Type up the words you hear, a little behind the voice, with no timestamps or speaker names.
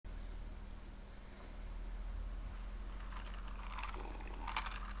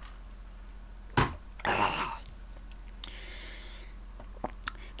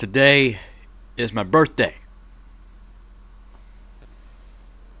Today is my birthday.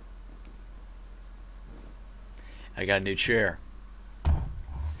 I got a new chair.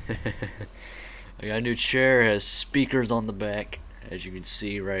 I got a new chair, it has speakers on the back, as you can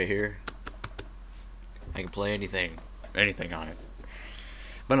see right here. I can play anything on it.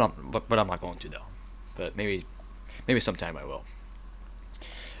 But I'm not going to though. But maybe sometime I will.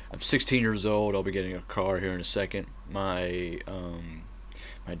 I'm 16 years old. I'll be getting a car here in a second.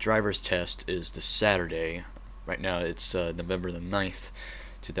 My driver's test is this Saturday. Right now it's November the 9th,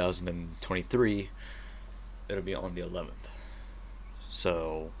 2023. It'll be on the 11th.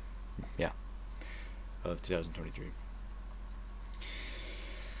 So, yeah, of 2023.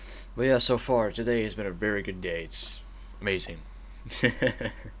 But yeah, so far today has been a very good day. It's amazing.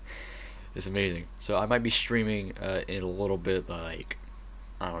 It's amazing. So I might be streaming in a little bit, like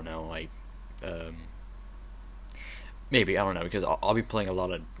I don't know, um, maybe I don't know, because I'll be playing a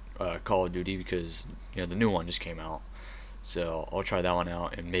lot of Call of Duty because the new one just came out. So I'll try that one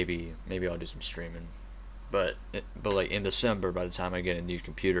out, and maybe I'll do some streaming. But like in December, by the time I get a new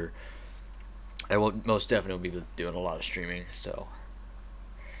computer, I will most definitely be doing a lot of streaming. So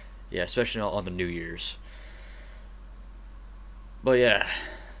yeah, especially on the New Year's. But yeah,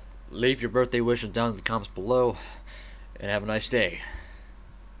 leave your birthday wishes down in the comments below, and have a nice day.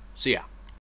 See ya.